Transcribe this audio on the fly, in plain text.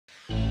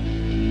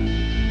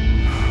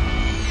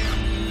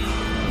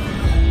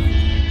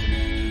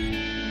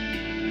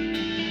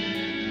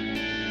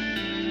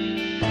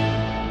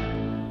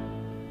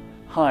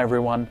Hi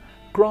everyone,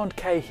 Grant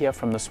K here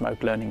from the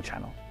Smoke Learning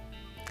channel.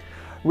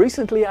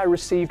 Recently I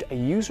received a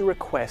user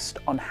request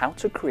on how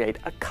to create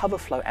a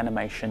Coverflow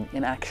animation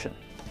in Action.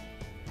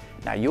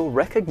 Now you'll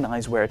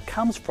recognize where it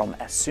comes from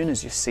as soon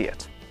as you see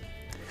it.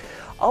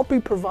 I'll be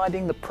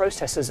providing the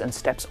processes and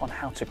steps on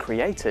how to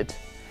create it,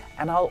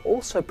 and I'll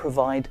also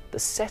provide the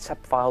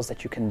setup files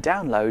that you can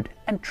download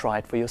and try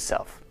it for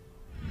yourself.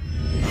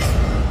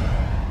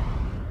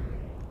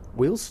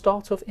 We'll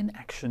start off in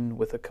Action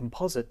with a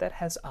composite that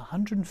has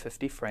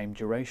 150 frame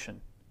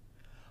duration.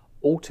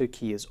 Auto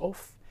key is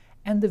off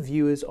and the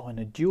viewers are in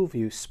a dual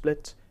view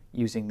split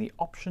using the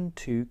Option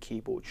 2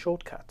 keyboard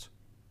shortcut.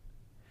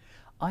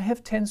 I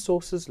have 10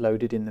 sources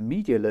loaded in the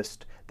media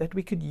list that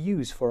we could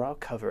use for our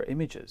cover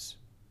images.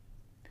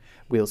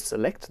 We'll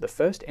select the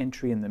first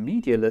entry in the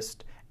media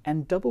list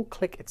and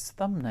double-click its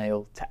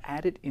thumbnail to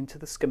add it into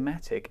the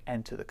schematic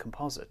and to the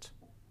composite.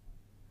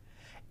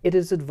 It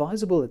is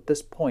advisable at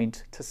this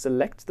point to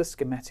select the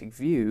schematic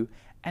view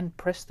and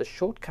press the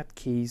shortcut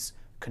keys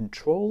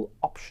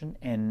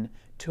Ctrl-Option-N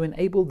to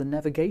enable the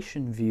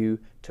navigation view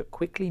to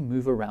quickly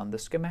move around the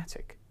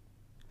schematic.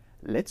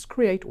 Let's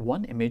create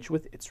one image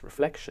with its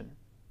reflection.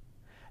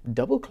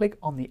 Double-click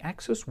on the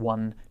axis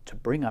 1 to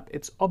bring up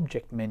its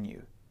object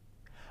menu.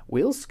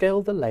 We'll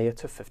scale the layer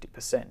to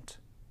 50%.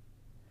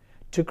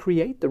 To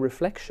create the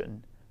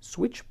reflection,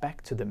 switch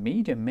back to the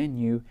Media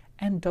menu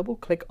and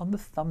double-click on the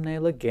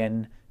thumbnail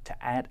again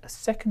to add a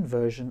second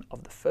version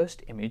of the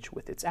first image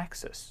with its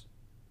axis.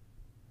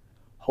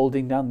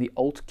 Holding down the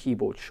Alt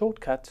keyboard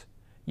shortcut,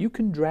 you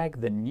can drag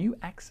the new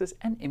axis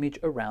and image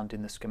around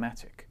in the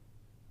schematic.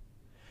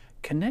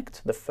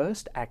 Connect the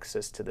first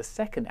axis to the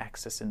second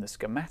axis in the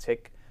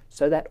schematic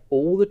so that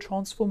all the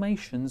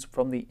transformations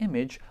from the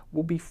image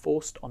will be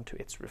forced onto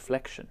its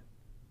reflection.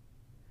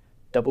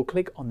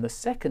 Double-click on the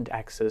second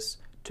axis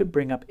to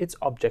bring up its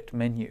object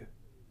menu.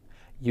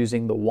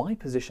 Using the Y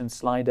position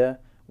slider,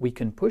 we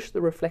can push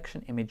the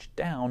reflection image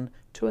down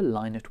to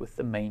align it with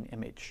the main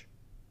image.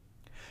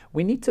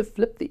 We need to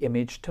flip the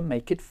image to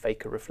make it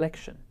fake a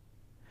reflection.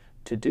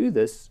 To do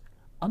this,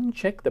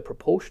 uncheck the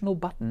proportional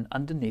button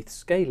underneath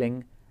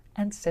scaling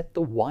and set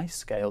the Y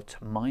scale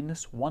to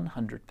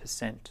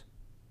 -100%.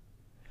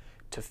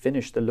 To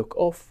finish the look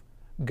off,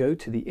 go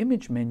to the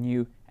Image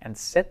menu and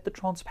set the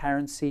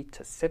transparency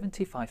to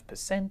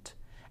 75%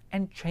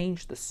 and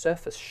change the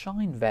surface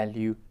shine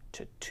value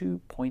to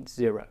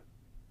 2.0.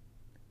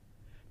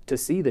 To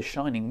see the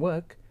shining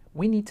work,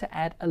 we need to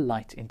add a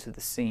light into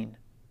the scene.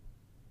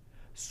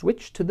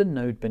 Switch to the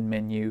Node Bin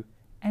menu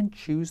and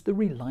choose the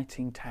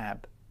Relighting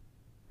tab.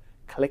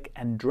 Click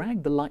and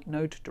drag the light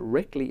node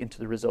directly into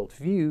the result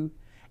view,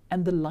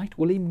 and the light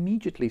will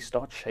immediately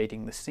start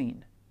shading the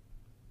scene.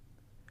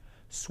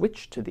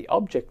 Switch to the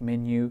Object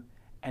menu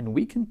and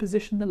we can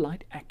position the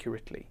light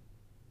accurately.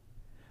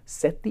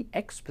 Set the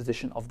X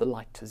position of the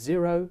light to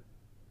 0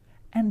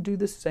 and do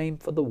the same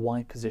for the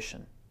Y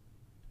position.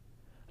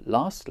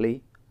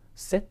 Lastly,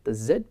 set the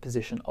Z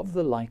position of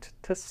the light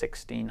to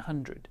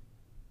 1600.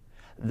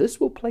 This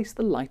will place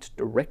the light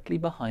directly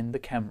behind the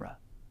camera.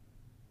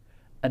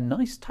 A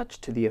nice touch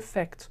to the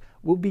effect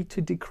will be to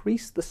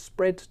decrease the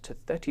spread to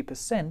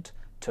 30%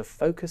 to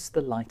focus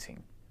the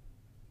lighting.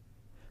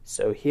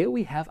 So here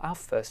we have our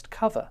first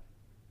cover.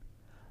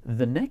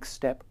 The next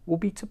step will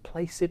be to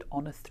place it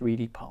on a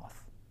 3D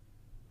path.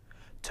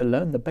 To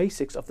learn the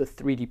basics of the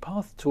 3D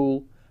path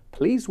tool,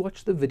 please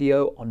watch the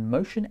video on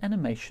motion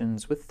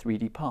animations with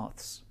 3D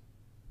paths.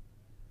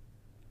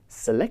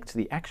 Select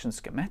the Action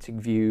schematic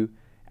view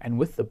and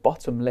with the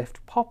bottom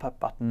left pop-up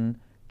button,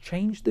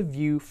 change the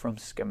view from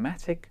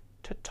schematic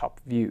to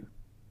top view.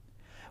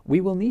 We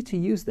will need to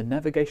use the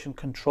navigation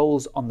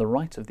controls on the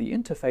right of the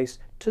interface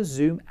to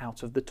zoom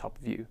out of the top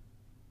view.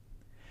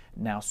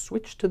 Now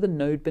switch to the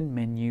Node Bin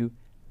menu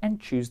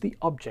and choose the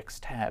Objects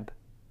tab.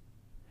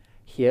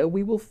 Here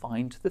we will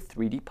find the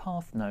 3D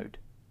Path node.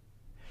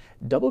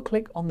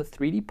 Double-click on the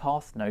 3D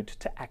Path node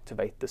to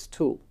activate this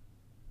tool.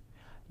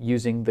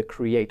 Using the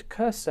Create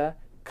cursor,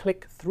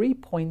 click 3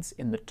 points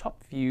in the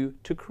top view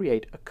to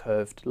create a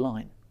curved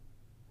line.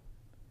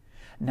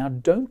 Now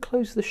don't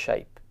close the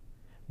shape.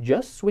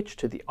 Just switch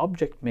to the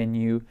Object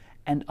menu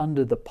and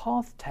under the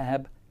Path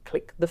tab,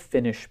 click the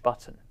Finish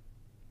button.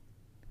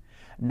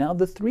 Now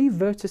the 3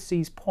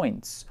 vertices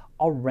points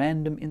are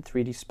random in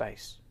 3D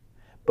space,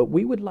 but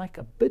we would like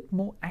a bit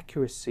more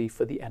accuracy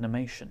for the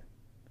animation.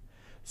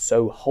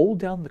 So hold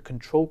down the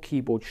Control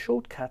keyboard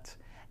shortcut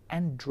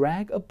and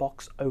drag a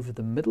box over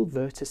the middle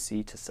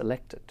vertice to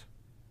select it.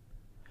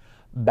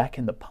 Back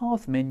in the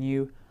Path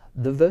menu,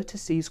 the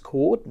vertices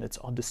coordinates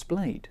are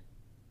displayed.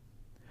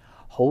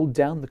 Hold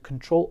down the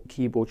Control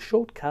keyboard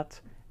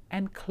shortcut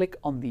and click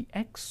on the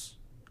X,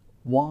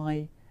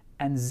 Y,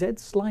 and Z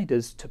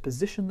sliders to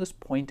position this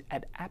point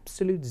at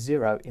absolute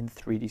 0 in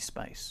 3D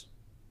space.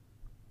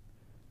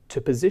 To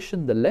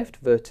position the left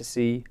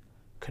vertice,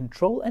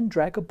 control and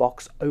drag a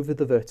box over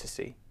the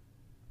vertice.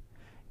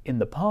 In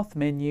the Path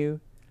menu,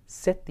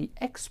 set the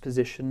X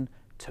position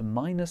to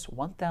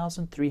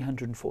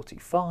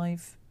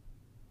 -1345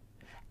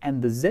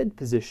 and the Z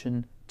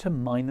position to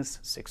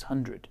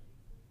 -600.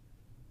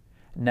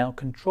 Now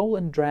control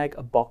and drag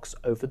a box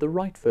over the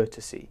right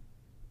vertice.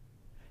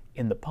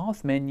 In the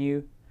Path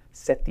menu,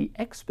 set the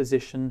X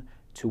position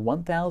to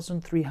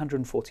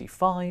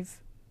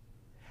 1345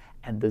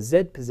 and the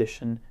Z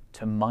position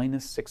to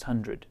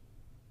 -600.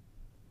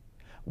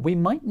 We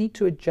might need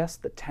to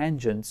adjust the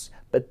tangents,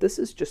 but this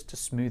is just to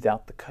smooth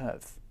out the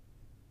curve.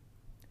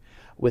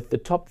 With the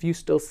top view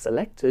still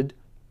selected,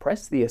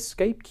 press the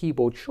Escape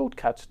keyboard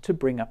shortcut to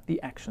bring up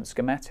the action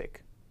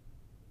schematic.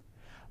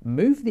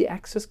 Move the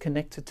axis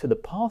connected to the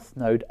Path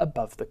node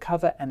above the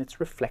cover and its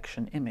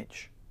reflection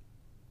image.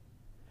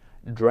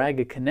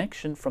 Drag a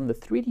connection from the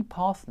 3D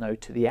Path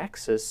node to the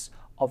axis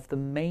of the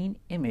main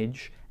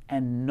image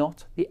and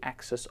not the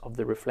axis of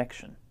the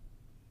reflection.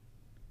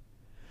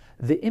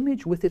 The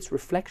image with its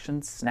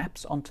reflection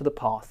snaps onto the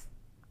path.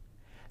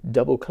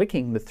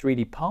 Double-clicking the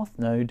 3D Path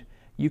node,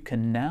 you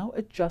can now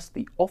adjust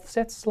the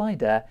offset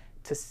slider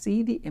to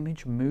see the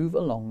image move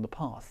along the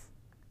path.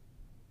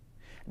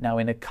 Now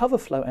in a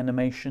Coverflow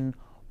animation,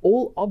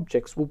 all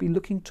objects will be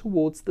looking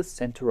towards the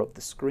center of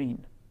the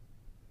screen.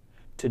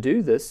 To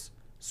do this,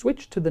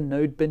 switch to the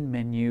Node Bin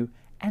menu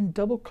and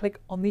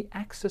double-click on the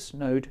Axis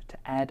node to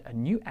add a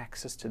new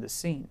axis to the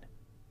scene.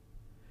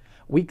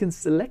 We can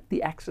select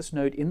the axis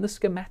node in the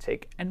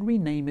schematic and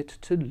rename it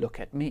to Look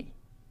at Me.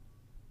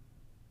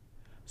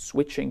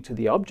 Switching to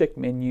the Object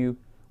menu,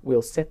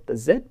 we'll set the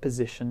Z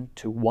position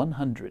to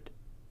 100.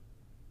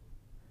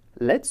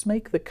 Let's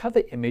make the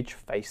cover image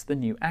face the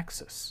new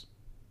axis.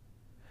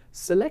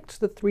 Select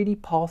the 3D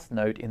Path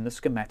node in the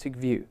schematic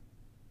view.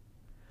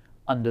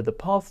 Under the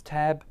Path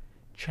tab,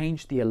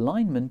 change the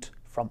alignment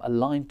from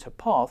Align to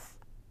Path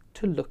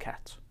to Look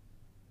At.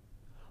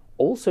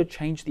 Also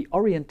change the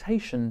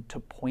orientation to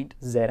Point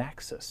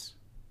Z-axis.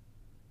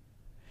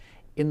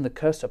 In the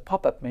cursor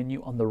pop-up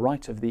menu on the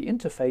right of the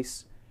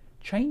interface,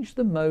 change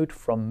the mode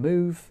from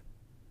Move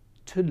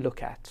to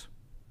Look At.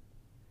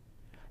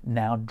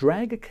 Now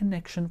drag a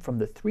connection from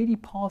the 3D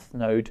Path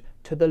node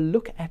to the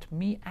Look at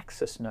Me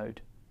axis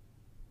node,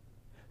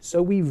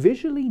 so we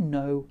visually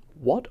know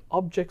what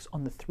objects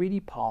on the 3D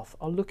path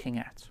are looking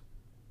at.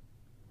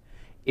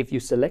 If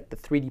you select the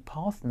 3D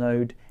Path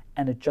node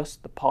and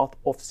adjust the path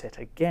offset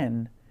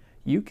again,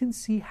 you can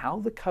see how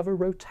the cover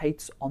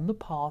rotates on the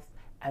path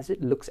as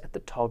it looks at the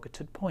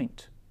targeted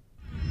point.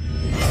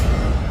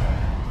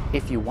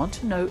 If you want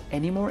to know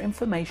any more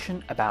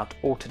information about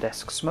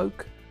Autodesk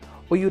Smoke,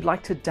 or you'd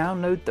like to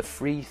download the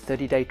free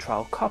 30-day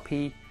trial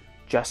copy,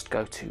 just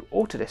go to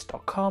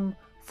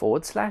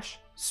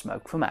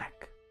autodesk.com/Smoke for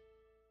Mac.